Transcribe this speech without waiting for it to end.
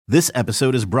This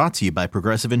episode is brought to you by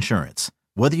Progressive Insurance.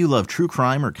 Whether you love true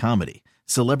crime or comedy,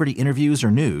 celebrity interviews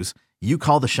or news, you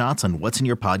call the shots on what's in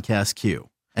your podcast queue.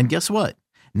 And guess what?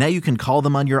 Now you can call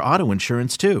them on your auto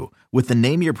insurance too with the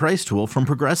Name Your Price tool from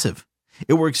Progressive.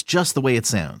 It works just the way it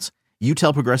sounds. You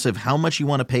tell Progressive how much you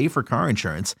want to pay for car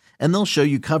insurance, and they'll show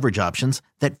you coverage options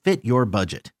that fit your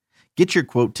budget. Get your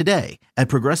quote today at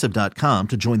Progressive.com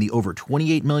to join the over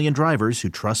 28 million drivers who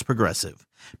trust Progressive.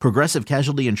 Progressive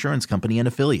Casualty Insurance Company and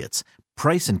Affiliates.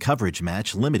 Price and coverage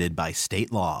match limited by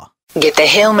state law. Get the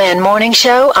Hillman Morning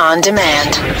Show on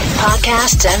demand.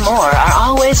 Podcasts and more are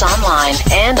always online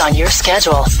and on your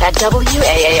schedule at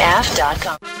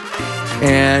WAAF.com.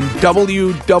 And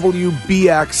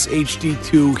WWBX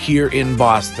HD2 here in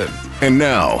Boston. And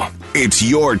now, it's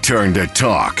your turn to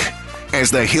talk as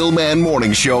the Hillman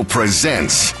Morning Show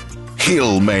presents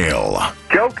Hill Mail.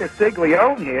 Joe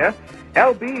Castiglione here.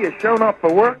 LB has shown up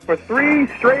for work for 3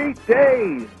 straight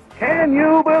days. Can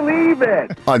you believe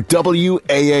it? On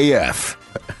WAAF.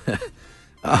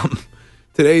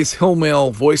 Today's Hill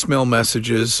Mail voicemail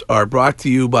messages are brought to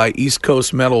you by East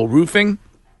Coast Metal Roofing.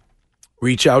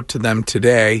 Reach out to them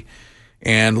today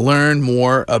and learn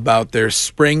more about their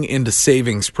Spring into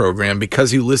Savings program.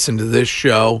 Because you listen to this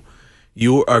show,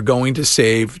 you are going to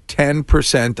save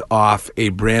 10% off a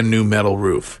brand new metal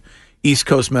roof.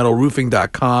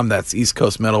 EastCoastMetalRoofing.com. That's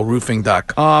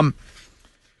EastCoastMetalRoofing.com.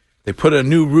 They put a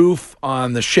new roof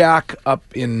on the shack up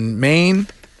in Maine,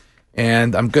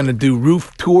 and I'm going to do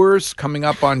roof tours coming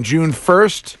up on June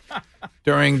 1st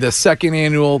during the second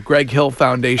annual Greg Hill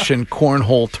Foundation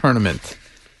Cornhole Tournament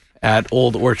at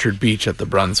Old Orchard Beach at the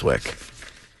Brunswick.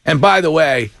 And by the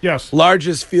way, yes,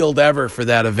 largest field ever for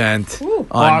that event. Ooh,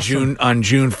 on awesome.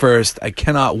 June 1st. I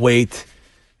cannot wait.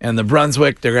 And the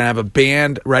Brunswick, they're going to have a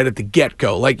band right at the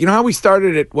get-go. Like, you know how we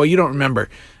started it? Well, you don't remember,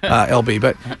 LB,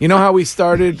 but you know how we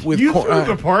started with... You threw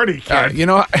the party, kid. You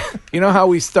know how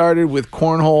we started with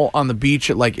cornhole on the beach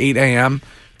at like 8 a.m.?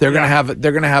 They're going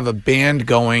to have a band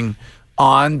going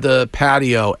on the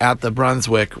patio at the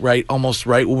Brunswick almost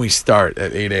right when we start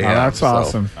at 8 a.m. Oh, that's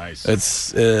awesome. Nice.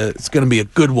 It's going to be a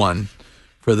good one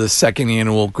for the second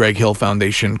annual Greg Hill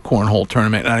Foundation Cornhole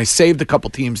Tournament. And I saved a couple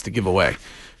teams to give away.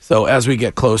 So as we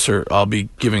get closer, I'll be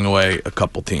giving away a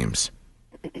couple teams.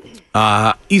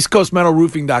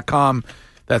 EastCoastMetalRoofing.com.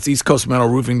 That's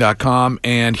EastCoastMetalRoofing.com.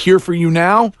 And here for you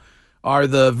now are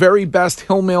the very best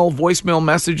Hill Mail voicemail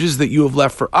messages that you have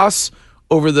left for us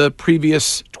over the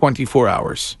previous 24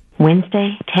 hours.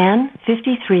 Wednesday,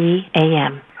 10:53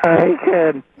 a.m. Hi,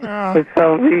 kid. It's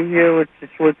LB here with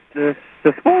the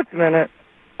Sports Minute.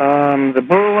 The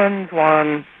Bruins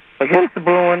won against the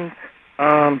Bruins.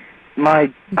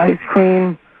 My ice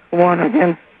cream won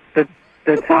against the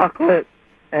chocolate,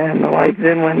 and the Lights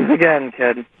In wins again,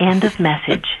 kid. End of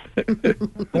message. I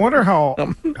wonder how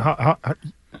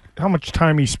much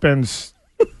time he spends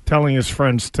telling his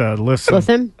friends to listen.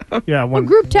 Listen? Yeah. Well,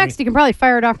 group text, you can probably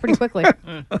fire it off pretty quickly.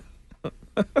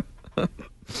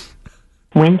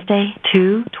 Wednesday,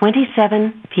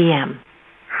 2:27 p.m.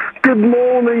 Good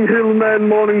morning, Hillman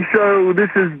Morning Show. This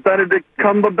is Benedict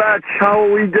Cumberbatch. How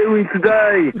are we doing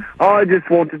today? I just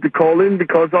wanted to call in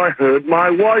because I heard my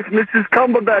wife, Mrs.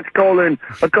 Cumberbatch, call in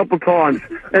a couple times.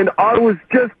 And I was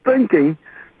just thinking,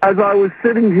 as I was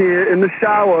sitting here in the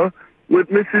shower with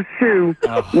Mrs. Hugh,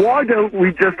 why don't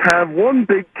we just have one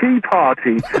big tea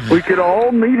party? We could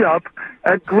all meet up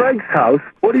at Greg's house.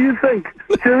 What do you think?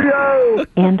 Cheerio!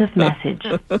 End of message.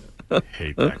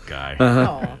 Hate that guy.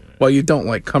 Well, you don't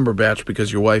like Cumberbatch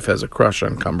because your wife has a crush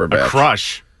on Cumberbatch. A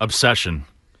crush. Obsession.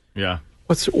 Yeah.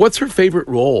 What's her favorite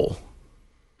role?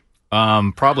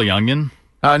 Probably Onion.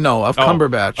 No, of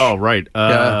Cumberbatch. Oh, right.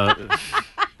 Yeah.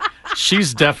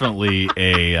 She's definitely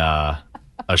a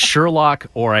Sherlock,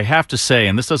 or I have to say,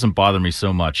 and this doesn't bother me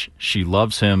so much, she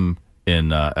loves him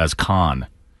in as Khan.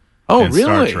 Oh, in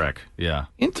really? Star Trek. Yeah.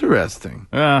 Interesting.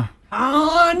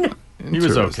 Khan! He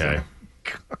was okay.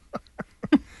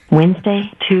 Wednesday,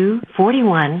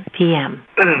 2:41 p.m.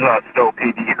 This is Stowe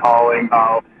PD calling.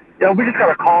 We just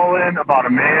got a call in about a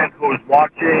man who was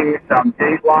watching some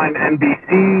Dateline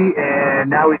NBC, and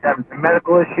now he's having some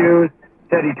medical issues.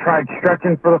 Said he tried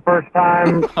stretching for the first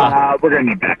time. We're going to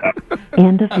need backup.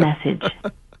 End of message.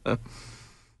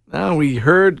 Now, we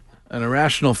heard an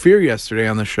irrational fear yesterday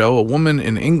on the show. A woman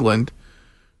in England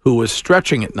who was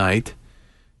stretching at night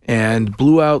and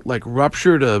blew out,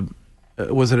 ruptured a...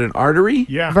 was it an artery?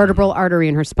 Yeah. Vertebral artery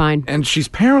in her spine. And she's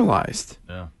paralyzed.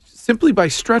 Yeah. Simply by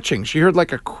stretching. She heard a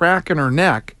crack in her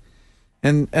neck.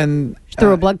 And she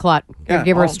threw a blood clot.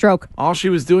 Gave her a stroke. All she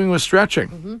was doing was stretching.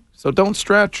 Mm-hmm. So don't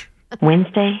stretch.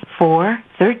 Wednesday,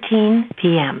 4:13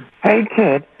 p.m. Hey,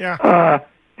 kid. Yeah.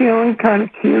 feeling kind of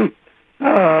cute.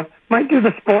 Might do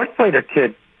the sports later,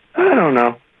 kid. I don't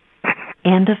know.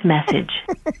 End of message.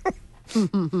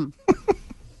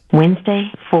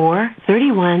 Wednesday,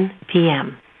 4:31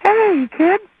 p.m. Hey,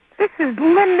 kid. This is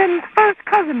Lyndon's first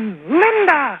cousin,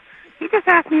 Linda. He just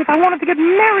asked me if I wanted to get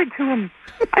married to him.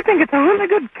 I think it's a really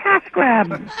good cash grab.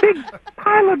 Big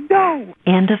pile of dough.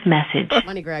 End of message.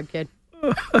 Money grab, kid.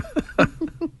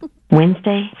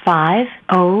 Wednesday,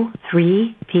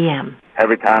 5:03 p.m.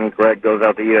 Every time Greg goes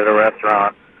out to eat at a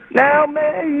restaurant, now,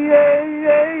 baby,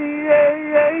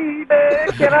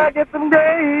 can I get some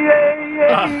gravy?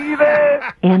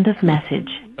 End of message.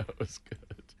 That was good.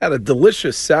 Had a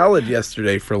delicious salad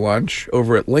yesterday for lunch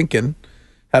over at Lincoln.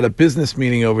 Had a business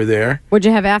meeting over there. What'd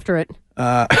you have after it?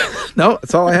 No,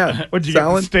 that's all I had. What'd you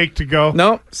salad? get? Steak to go?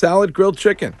 No, salad, grilled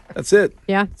chicken. That's it.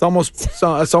 Yeah. It's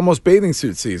almost bathing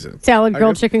suit season. Salad,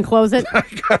 grilled chicken, close it. I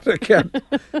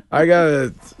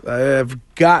have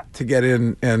got to get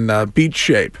in beach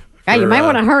shape. Yeah, you might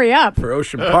want to hurry up. For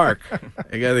Ocean Park.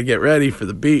 I got to get ready for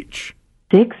the beach.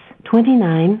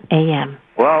 6:29 a.m.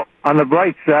 Well, on the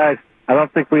bright side, I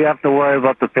don't think we have to worry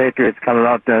about the Patriots coming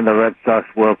out during the Red Sox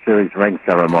World Series ring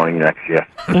ceremony next year.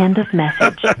 End of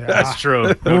message. That's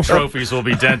true. No trophies will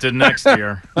be dented next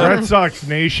year. Red Sox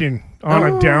Nation on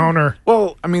a downer.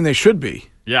 Well, I mean, they should be.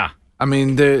 Yeah. I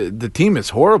mean, the team is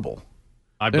horrible.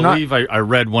 I believe I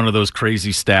read one of those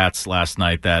crazy stats last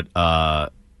night that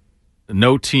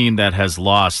no team that has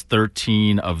lost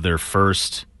 13 of their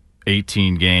first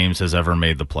 18 games has ever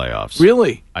made the playoffs.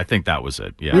 Really? I think that was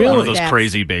it. Yeah. Really? One of those Stats.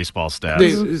 crazy baseball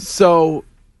stats. So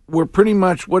we're pretty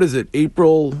much, what is it,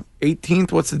 April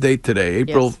 18th? What's the date today?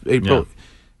 April. Yeah.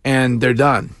 And they're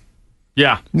done.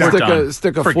 Yeah.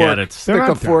 Stick a Forget fork. it. Stick They're a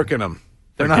not fork done. in them.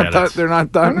 They're Forget not done. it. They're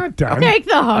not done. They're not done. Take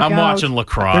the hook I'm out. watching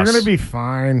lacrosse. They're going to be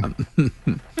fine.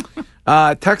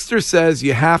 Texter says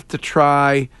you have to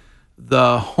try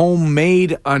the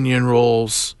homemade onion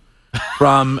rolls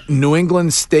from New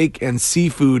England Steak and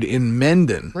Seafood in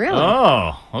Mendon. Really?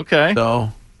 Oh, okay.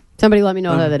 So, Somebody let me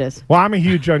know who that is. Well, I'm a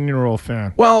huge onion roll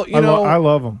fan. well, you know, I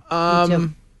love them. Me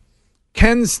too.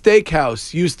 Ken's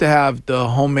Steakhouse used to have the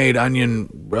homemade onion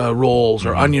rolls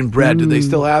or onion bread. Do they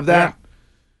still have that?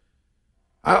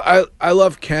 I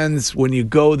love Ken's when you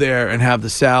go there and have the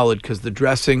salad because the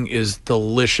dressing is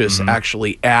delicious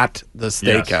actually at the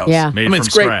steakhouse. Yeah. Made I mean, from it's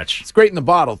great. scratch. It's great in the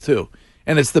bottle too.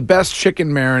 And it's the best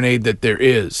chicken marinade that there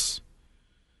is.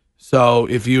 So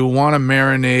if you want to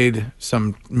marinate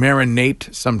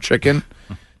some chicken,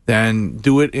 then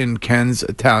do it in Ken's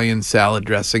Italian salad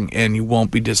dressing and you won't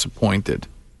be disappointed.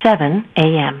 7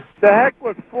 a.m. The heck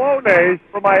with Flonase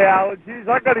for my allergies.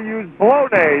 I got to use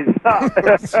Flonase.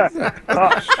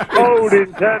 Code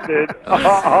intended.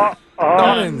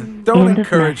 Don't End of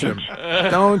encourage him.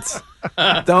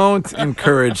 Don't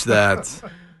encourage that.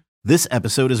 This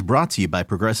episode is brought to you by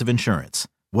Progressive Insurance.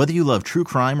 Whether you love true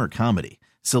crime or comedy,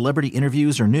 celebrity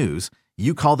interviews or news,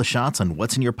 you call the shots on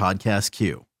what's in your podcast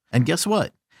queue. And guess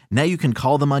what? Now you can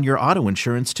call them on your auto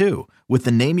insurance too with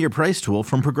the Name Your Price tool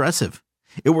from Progressive.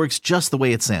 It works just the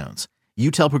way it sounds. You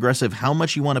tell Progressive how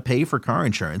much you want to pay for car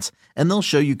insurance, and they'll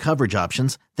show you coverage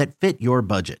options that fit your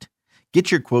budget. Get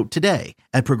your quote today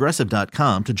at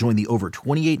Progressive.com to join the over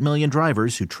 28 million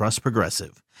drivers who trust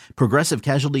Progressive. Progressive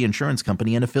Casualty Insurance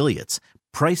Company and Affiliates.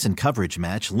 Price and coverage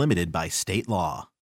match limited by state law.